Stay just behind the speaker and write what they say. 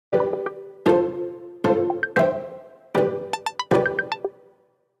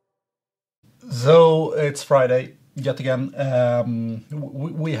it's Friday yet again.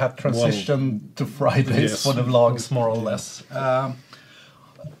 We have transitioned to Fridays for the vlogs, more or less.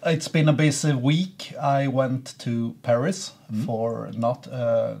 It's been a busy week. I went to Paris for not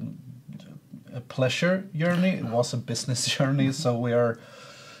a pleasure journey. It was a business journey, so we are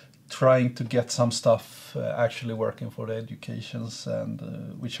trying to get some stuff actually working for the educations, and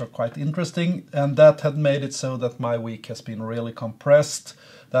which are quite interesting. And that had made it so that my week has been really compressed.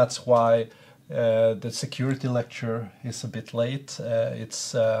 That's why the security lecture is a bit late.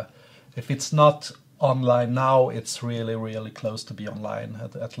 It's if it's not online now, it's really close to be online.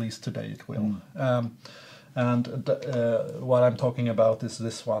 At least today it will. What I'm talking about is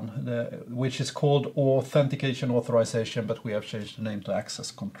this one, which is called Authentication Authorization, but we have changed the name to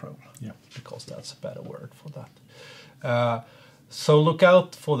Access Control. Yeah, because that's a better word for that. So look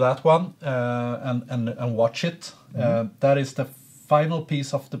out for that one and watch it. That is the final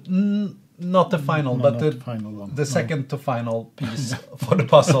piece of the not the final, but the final one. The second to final piece for the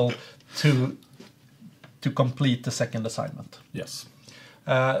puzzle to complete the second assignment. Yes.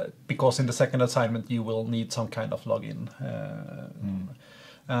 Because in the second assignment you will need some kind of login,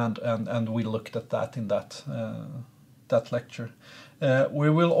 and we looked at that in that lecture. We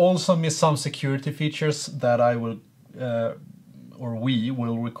will also miss some security features that I will or we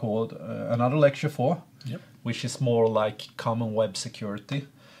will record another lecture for, which is more like common web security.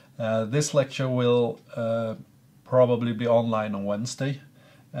 This lecture will probably be online on Wednesday.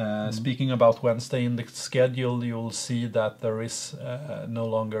 Speaking about Wednesday, in the schedule you'll see that there is no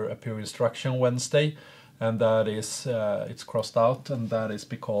longer a pure instruction Wednesday, and that is it's crossed out, and that is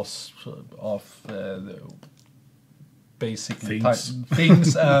because of basically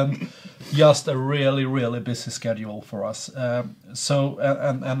things and just a really busy schedule for us. So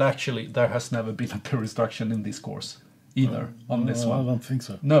and actually there has never been a pure instruction in this course either on this one. I don't think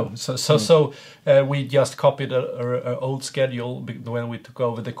so. No, so we just copied a old schedule when we took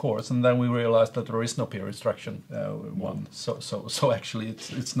over the course, and then we realized that there is no peer instruction one. So actually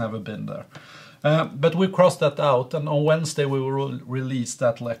it's never been there. But we crossed that out, and on Wednesday we will release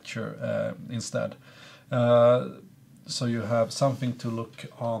that lecture instead. So you have something to look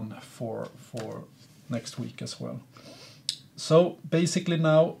on for next week as well. So basically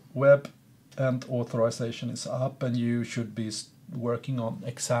now web and authorization is up, and you should be working on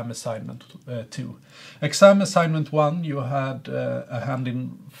exam assignment 2. Exam assignment 1 you had a hand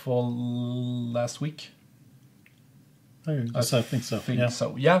in for last week. I think so.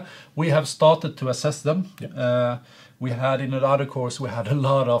 So yeah, we have started to assess them. We had in another course we had a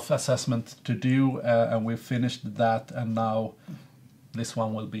lot of assessment to do, and we finished that, and now this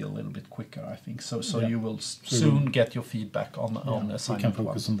one will be a little bit quicker, I think. So you will soon get your feedback on assignment 1. We can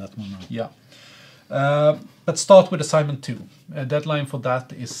focus on that one now. Yeah. But start with assignment 2. Deadline for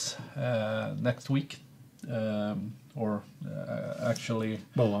that is next week, or actually,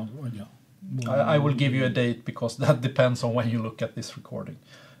 I will give you a date because that depends on when you look at this recording.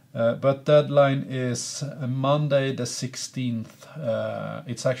 But deadline is Monday the 16th.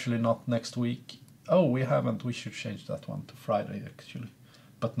 It's actually not next week. Oh, we haven't. We should change that one to Friday, actually.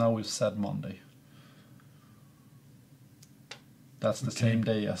 But now we've said Monday. That's the same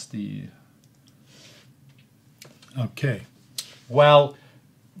day as the... Okay. Well,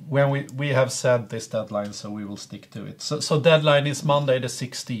 when we have said this deadline, so we will stick to it. So deadline is Monday the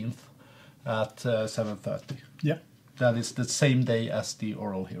 16th at 7:30. Yeah. That is the same day as the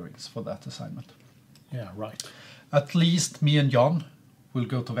oral hearings for that assignment. Yeah, right. At least me and John will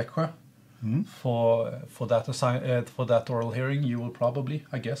go to Växjö for that oral hearing. You will probably,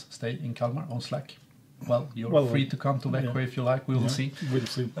 I guess, stay in Kalmar on Slack. Well, you're free to come to Växjö if you like. We will see. We'll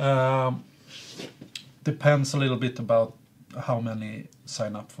see. Depends a little bit about how many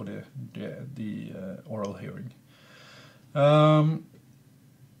sign up for the oral hearing.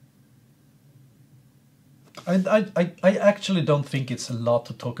 I actually don't think it's a lot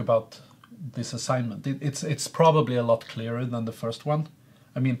to talk about this assignment. It's probably a lot clearer than the first one.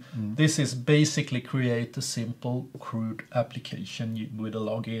 I mean, this is basically create a simple, crude application with a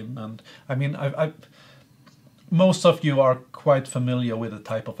login, and I mean, most of you are quite familiar with the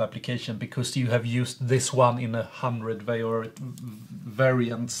type of application because you have used this one in 100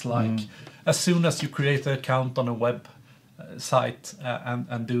 variants. Like as soon as you create an account on a web site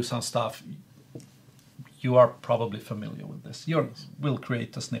and do some stuff, you are probably familiar with this. We'll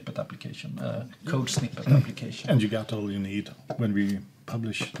create a snippet application, code snippet application. And you got all you need when we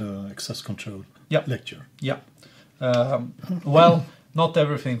publish the access control lecture. Yeah. Well, not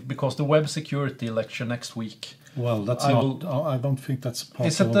everything, because the web security lecture next week. Well, that's I don't think that's part of...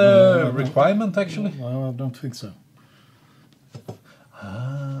 Is it a requirement, actually? Well, I don't think so.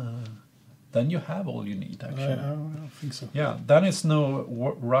 then you have all you need, actually. I think so. Yeah, then it's no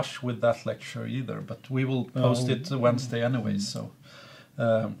rush with that lecture either, but we will post it Wednesday anyway, so...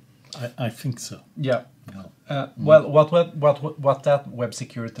 I think so. Yeah. Well, what that web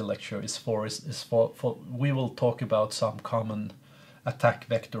security lecture is for is for we will talk about some common attack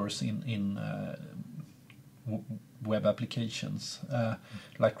vectors in web applications,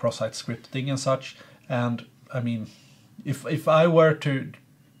 like cross-site scripting and such. And I mean, if I were to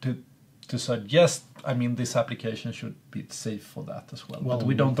suggest, I mean, this application should be safe for that as well. But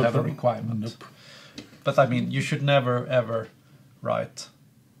we don't have a requirement. Nope. But I mean, you should never ever write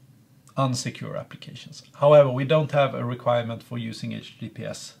unsecure applications. However, we don't have a requirement for using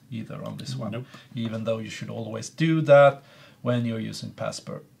HTTPS either on this one, even though you should always do that when you're using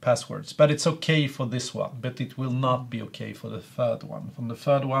passwords. But it's okay for this one, but it will not be okay for the third one. For the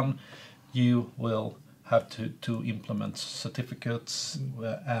third one, you will have to implement certificates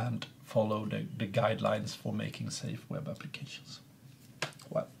and follow the guidelines for making safe web applications.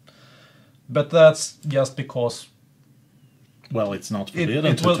 Well, but that's just because... Well, it's not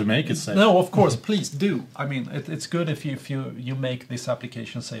forbidden to make it safe. No, of course, please do. I mean, it's good if you make this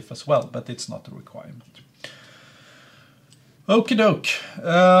application safe as well, but it's not a requirement. Okie doke.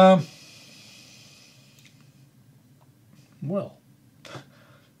 Well,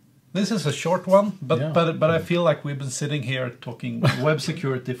 this is a short one, but I feel like we've been sitting here talking web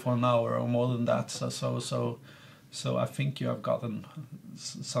security for an hour or more than that. So I think you have gotten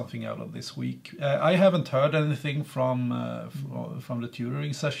something out of this week. I haven't heard anything from the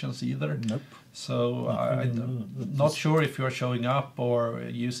tutoring sessions either. Nope. So I'm not sure if you're showing up or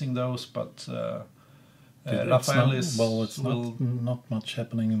using those, but Raphael is... Well, it's not much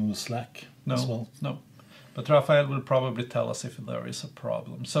happening in the Slack as well. No. But Raphael will probably tell us if there is a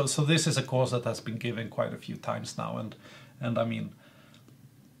problem. So this is a course that has been given quite a few times now, and I mean,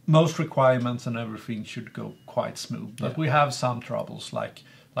 most requirements and everything should go quite smooth. But we have some troubles, like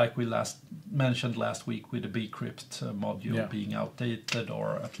we mentioned last week with the bcrypt module being outdated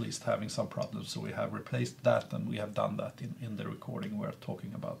or at least having some problems. So we have replaced that, and we have done that in the recording. We're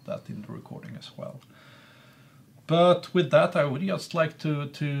talking about that in the recording as well. But with that, I would just like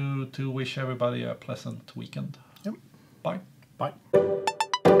to wish everybody a pleasant weekend. Yep. Bye. Bye.